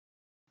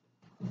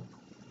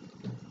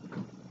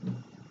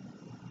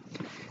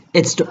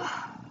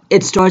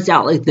It starts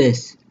out like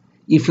this.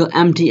 You feel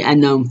empty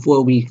and numb for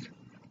a week,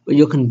 but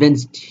you're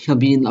convinced he'll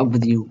be in love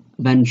with you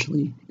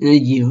eventually, in a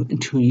year, in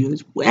 2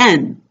 years.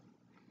 When?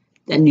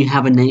 Then you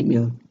have a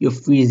nightmare. You're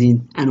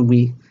freezing and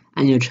weak,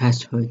 and your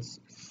chest hurts.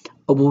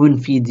 A woman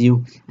feeds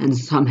you, and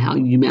somehow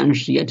you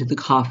manage to get to the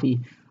coffee,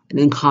 and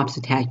then cops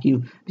attack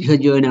you because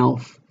you're an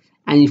elf,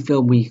 and you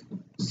feel weak,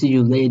 so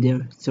you lay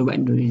there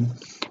surrendering.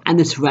 And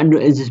the surrender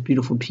is this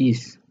beautiful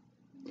peace.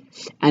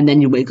 And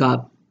then you wake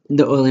up in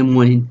the early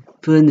morning,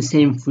 feeling the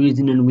same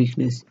freezing and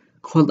weakness,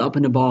 curled up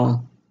in a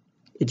ball.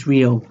 It's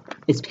real.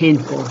 It's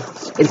painful.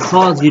 It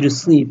calls you to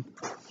sleep.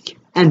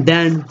 And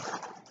then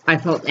I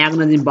felt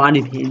agonizing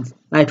body pains,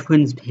 my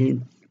twin's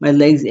pain. My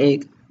legs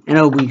ache and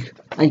are weak,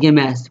 like a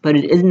mess. But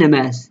it isn't a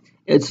mess.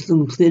 It's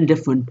completely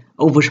different.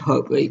 Elvish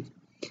heartbreak.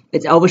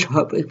 It's elvish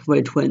heartbreak for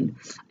my twin.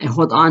 I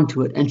hold on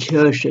to it and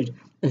cherish it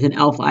like an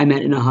elf I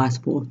met in a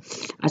hospital.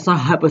 I saw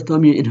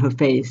hypothermia in her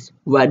face,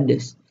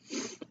 redness.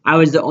 I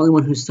was the only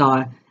one who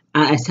saw it,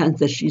 and I sensed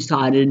that she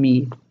saw it in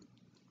me.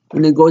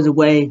 When it goes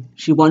away,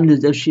 she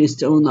wonders if she is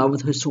still in love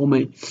with her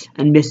soulmate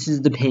and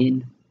misses the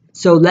pain.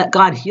 So let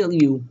God heal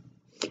you.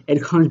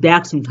 It comes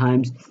back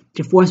sometimes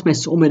to force my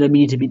soulmate and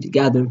me to be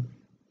together.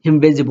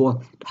 Him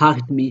visible,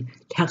 talking to me,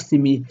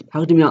 texting me,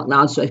 talking to me out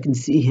loud so I can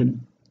see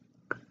him.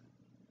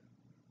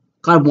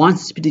 God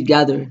wants us to be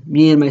together,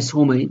 me and my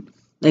soulmate,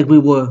 like we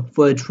were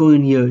for a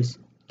trillion years.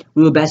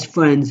 We were best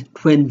friends,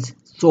 twins,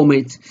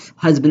 soulmates,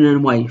 husband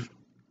and wife.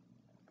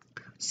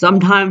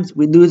 Sometimes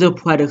we lose our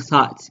poetic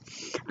thoughts,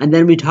 and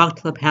then we talk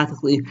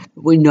telepathically,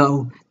 but we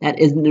know that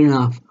isn't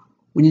enough.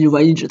 We need to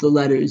write each other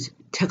letters,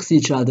 text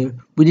each other,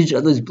 read each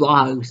other's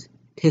blogs,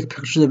 take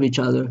pictures of each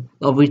other,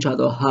 love each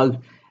other,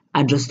 hug,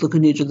 and just look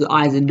into each other's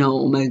eyes and know,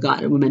 oh my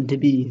God, we're meant to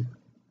be.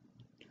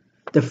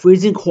 The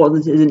freezing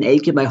coldness is an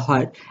ache in my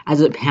heart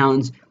as it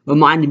pounds,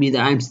 reminding me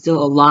that I'm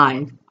still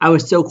alive. I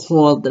was so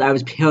cold that I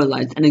was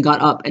paralyzed, and I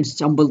got up and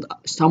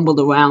stumbled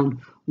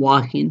around,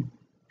 walking,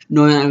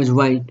 knowing I was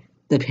right.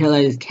 The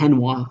paralyzed can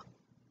walk.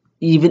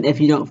 Even if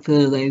you don't feel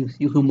your legs,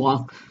 you can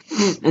walk.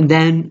 And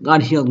then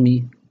God healed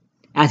me,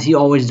 as he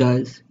always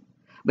does.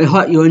 My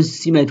heart yearns to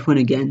see my twin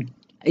again.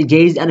 I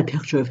gazed at a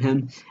picture of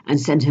him and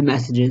sent him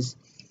messages.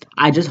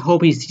 I just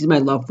hope he sees my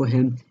love for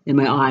him in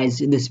my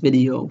eyes in this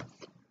video.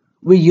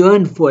 We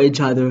yearned for each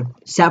other,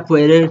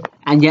 separated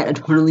and yet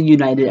eternally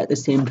united at the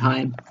same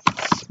time.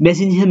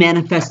 Missing him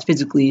manifests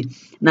physically,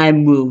 and I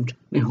am moved.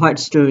 My heart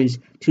stirs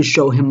to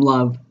show him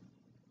love,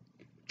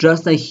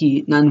 just like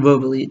he,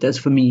 non-verbally, does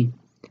for me.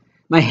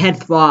 My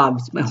head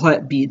throbs, my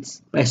heart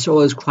beats, my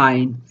soul is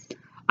crying.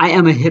 I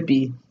am a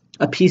hippie,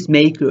 a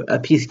peacemaker, a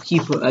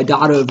peacekeeper, a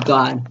daughter of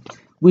God.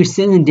 We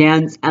sing and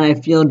dance, and I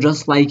feel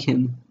just like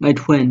him, my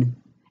twin.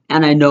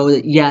 And I know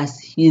that yes,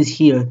 he is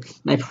here,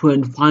 my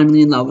twin,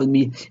 finally in love with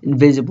me,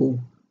 invisible,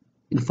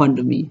 in front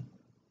of me,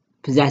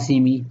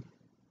 possessing me,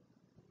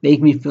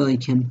 making me feel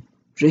like him,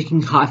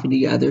 drinking coffee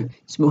together,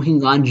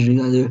 smoking ganja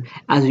together,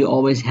 as we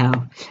always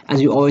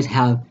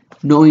have,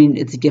 knowing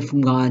it's a gift from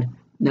God,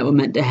 and that we're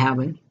meant to have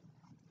it.